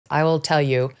I will tell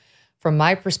you, from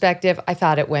my perspective, I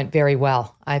thought it went very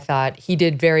well. I thought he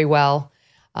did very well,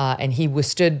 and he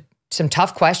withstood some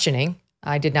tough questioning.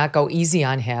 I did not go easy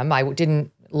on him. I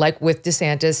didn't, like with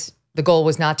DeSantis, the goal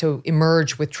was not to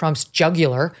emerge with Trump's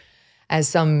jugular, as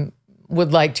some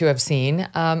would like to have seen.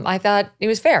 I thought it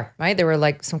was fair, right? There were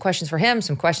like some questions for him,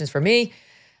 some questions for me.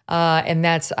 And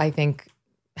that's, I think,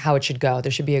 how it should go.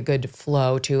 There should be a good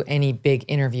flow to any big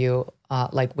interview,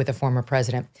 like with a former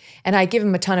president. And I give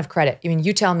him a ton of credit. I mean,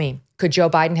 you tell me, could Joe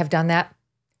Biden have done that?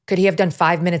 Could he have done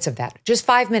 5 minutes of that? Just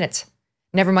 5 minutes.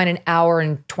 Never mind an hour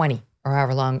and 20, or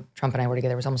however long Trump and I were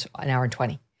together. It was almost an hour and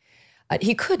 20.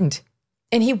 He couldn't,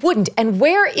 and he wouldn't. And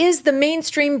where is the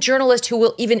mainstream journalist who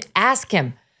will even ask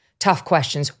him tough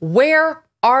questions? Where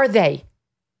are they?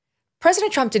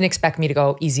 President Trump didn't expect me to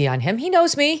go easy on him. He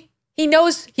knows me. He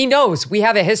knows we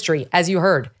have a history, as you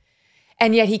heard.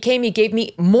 And yet he gave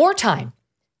me more time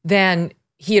than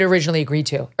he had originally agreed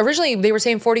to. Originally, they were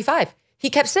saying 45. He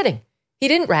kept sitting. He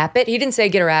didn't wrap it. He didn't say,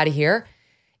 get her out of here.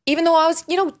 Even though I was,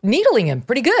 needling him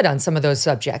pretty good on some of those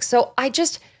subjects. So I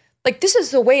just, this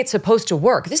is the way it's supposed to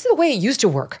work. This is the way it used to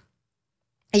work.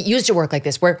 It used to work like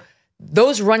this, where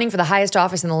those running for the highest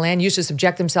office in the land used to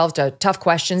subject themselves to tough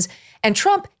questions. And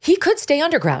Trump, he could stay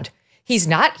underground. He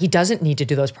doesn't need to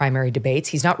do those primary debates.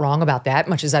 He's not wrong about that,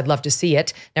 much as I'd love to see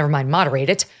it. Never mind moderate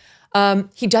it.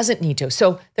 He doesn't need to.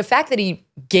 So the fact that he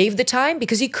gave the time,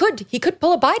 because he could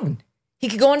pull a Biden. He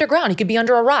could go underground. He could be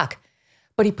under a rock.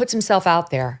 But he puts himself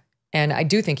out there. And I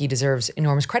do think he deserves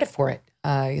enormous credit for it.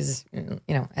 As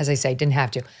I say, didn't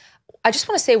have to. I just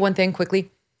want to say one thing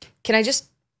quickly. Can I just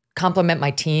compliment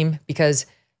my team? Because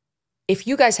if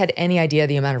you guys had any idea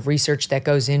the amount of research that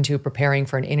goes into preparing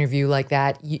for an interview like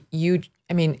that,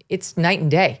 it's night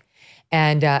and day.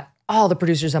 And all the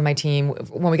producers on my team,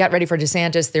 when we got ready for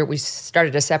DeSantis, we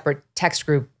started a separate text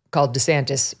group called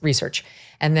DeSantis Research.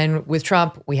 And then with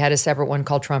Trump, we had a separate one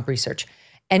called Trump Research.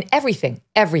 And everything,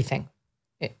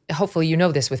 hopefully you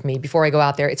know this with me before I go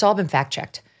out there, it's all been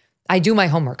fact-checked. I do my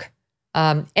homework.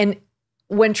 And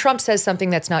when Trump says something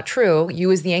that's not true,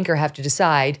 you as the anchor have to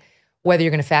decide whether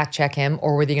you're going to fact-check him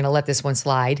or whether you're going to let this one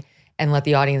slide and let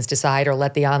the audience decide, or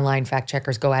let the online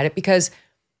fact-checkers go at it. Because,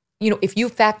 if you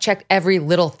fact-checked every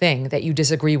little thing that you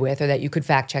disagree with or that you could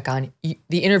fact-check on,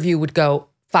 the interview would go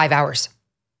 5 hours.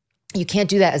 You can't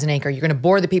do that as an anchor. You're going to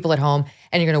bore the people at home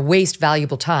and you're going to waste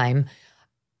valuable time.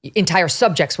 Entire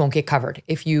subjects won't get covered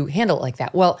if you handle it like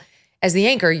that. Well, as the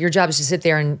anchor, your job is to sit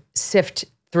there and sift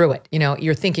through it.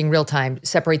 You're thinking real time,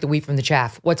 separate the wheat from the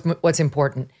chaff. What's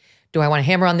important? Do I want to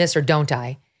hammer on this or don't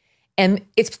I? And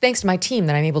it's thanks to my team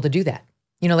that I'm able to do that.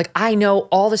 I know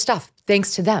all the stuff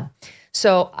thanks to them.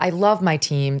 So I love my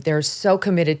team. They're so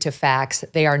committed to facts.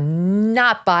 They are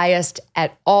not biased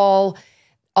at all.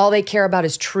 All they care about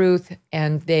is truth,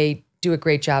 and they do a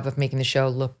great job of making the show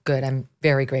look good. I'm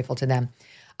very grateful to them.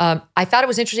 I thought it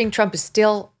was interesting. Trump is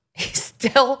still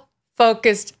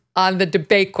focused on the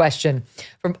debate question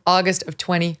from August of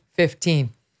 2015.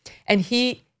 And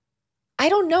I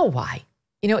don't know why.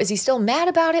 Is he still mad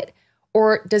about it?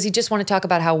 Or does he just want to talk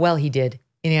about how well he did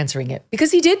in answering it?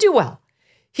 Because he did do well.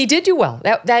 He did do well.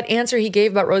 That answer he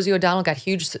gave about Rosie O'Donnell got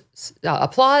huge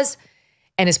applause.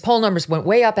 And his poll numbers went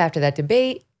way up after that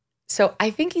debate. So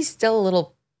I think he's still a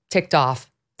little ticked off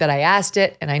that I asked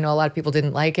it. And I know a lot of people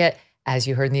didn't like it. As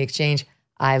you heard in the exchange,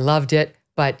 I loved it.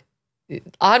 But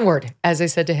onward, as I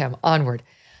said to him, onward.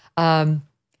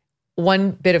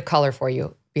 One bit of color for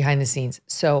you behind the scenes.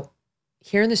 So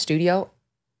here in the studio,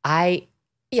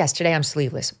 yes, today I'm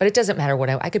sleeveless, but it doesn't matter what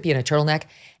I could be in a turtleneck.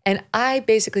 And I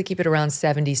basically keep it around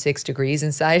 76 degrees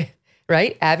inside,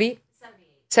 right, Abby?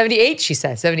 78, she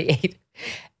says, 78.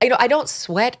 I don't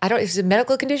sweat. If it's a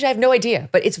medical condition, I have no idea.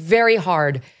 But it's very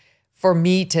hard for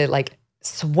me to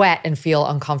sweat and feel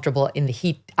uncomfortable in the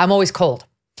heat. I'm always cold.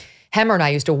 Hemmer and I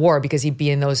used to war because he'd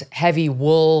be in those heavy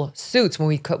wool suits when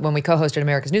we co-hosted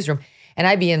America's Newsroom. And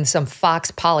I'd be in some Fox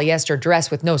polyester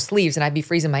dress with no sleeves and I'd be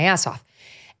freezing my ass off.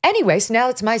 Anyway, so now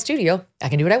it's my studio. I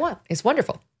can do what I want. It's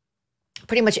wonderful.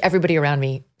 Pretty much everybody around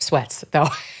me sweats, though.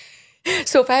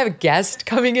 So if I have a guest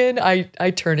coming in,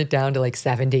 I turn it down to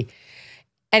 70.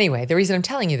 Anyway, the reason I'm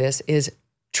telling you this is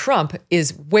Trump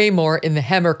is way more in the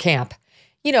Hemmer camp.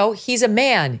 He's a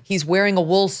man. He's wearing a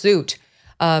wool suit,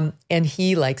 and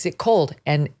he likes it cold.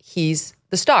 And he's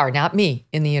the star, not me,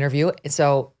 in the interview. And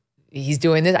so he's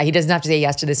doing this. He doesn't have to say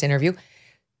yes to this interview.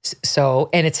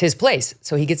 And it's his place.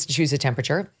 So he gets to choose the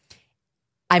temperature.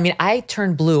 I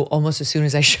turned blue almost as soon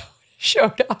as I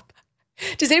showed up.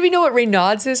 Does anybody know what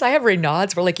Raynaud's is? I have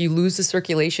Raynaud's where you lose the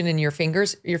circulation in your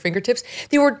fingertips.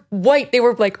 They were white. They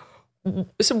were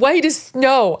white as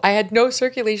snow. I had no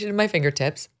circulation in my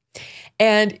fingertips.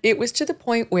 And it was to the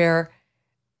point where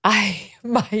my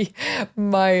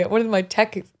one of my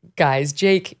tech guys,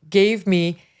 Jake, gave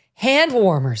me hand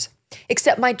warmers,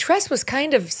 except my dress was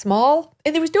kind of small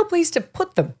and there was no place to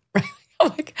put them. Right?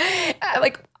 I'm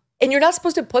like, and you're not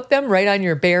supposed to put them right on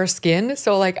your bare skin.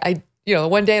 So like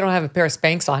one day I don't have a pair of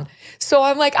Spanx on. So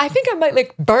I'm like, I think I might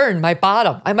like burn my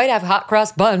bottom. I might have hot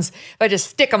cross buns if I just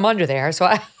stick them under there. So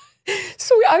I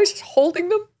was just holding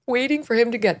them, waiting for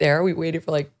him to get there. We waited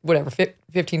for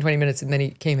 15, 20 minutes and then he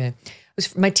came in.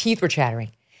 My teeth were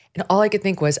chattering. And all I could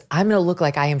think was, I'm going to look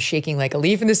like I am shaking like a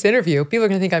leaf in this interview. People are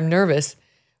going to think I'm nervous,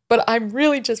 but I'm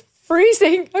really just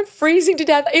freezing. I'm freezing to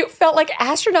death. It felt like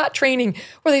astronaut training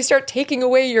where they start taking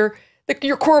away your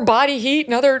core body heat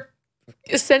and other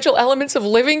essential elements of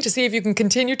living to see if you can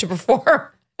continue to perform.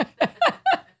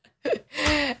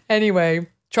 Anyway,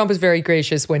 Trump was very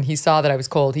gracious when he saw that I was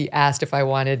cold. He asked if I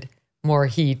wanted more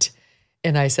heat.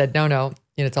 And I said, no,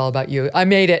 it's all about you. I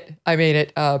made it.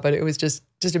 But it was just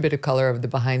a bit of color of the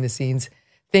behind the scenes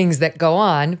things that go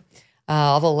on.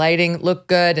 All the lighting looked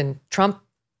good. And Trump,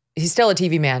 he's still a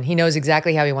TV man. He knows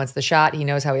exactly how he wants the shot. He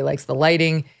knows how he likes the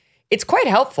lighting. It's quite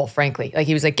helpful, frankly. Like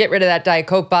he was like, get rid of that Diet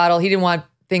Coke bottle. He didn't want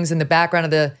things in the background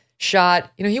of the shot.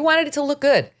 He wanted it to look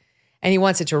good. And he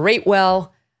wants it to rate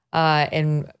well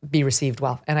and be received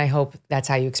well. And I hope that's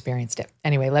how you experienced it.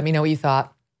 Anyway, let me know what you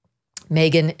thought.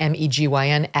 Megyn,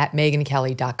 Megyn, at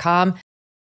megynkelly.com.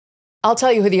 I'll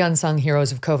tell you who the unsung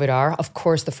heroes of COVID are. Of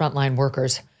course, the frontline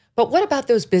workers. But what about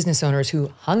those business owners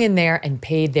who hung in there and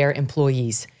paid their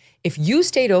employees? If you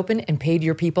stayed open and paid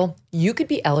your people, you could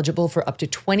be eligible for up to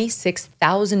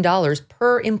 $26,000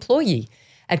 per employee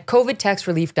at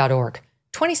covidtaxrelief.org.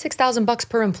 $26,000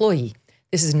 per employee.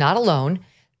 This is not a loan.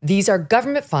 These are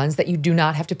government funds that you do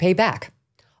not have to pay back.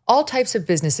 All types of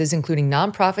businesses, including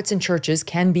nonprofits and churches,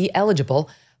 can be eligible,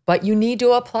 but you need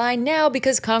to apply now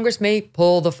because Congress may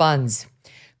pull the funds.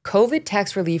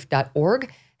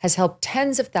 covidtaxrelief.org has helped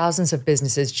tens of thousands of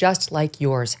businesses just like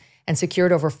yours and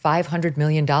secured over $500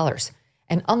 million.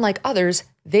 And unlike others,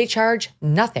 they charge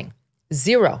nothing,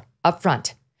 zero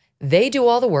upfront. They do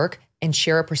all the work and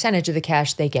share a percentage of the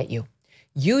cash they get you.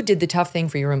 You did the tough thing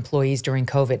for your employees during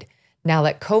COVID. Now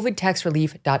let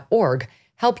covidtaxrelief.org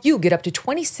help you get up to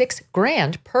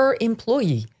 $26,000 per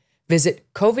employee. Visit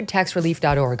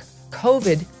covidtaxrelief.org,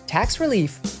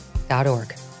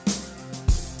 covidtaxrelief.org.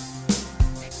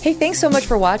 Hey, thanks so much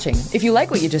for watching. If you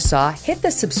like what you just saw, hit the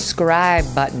subscribe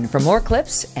button for more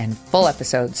clips and full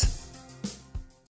episodes.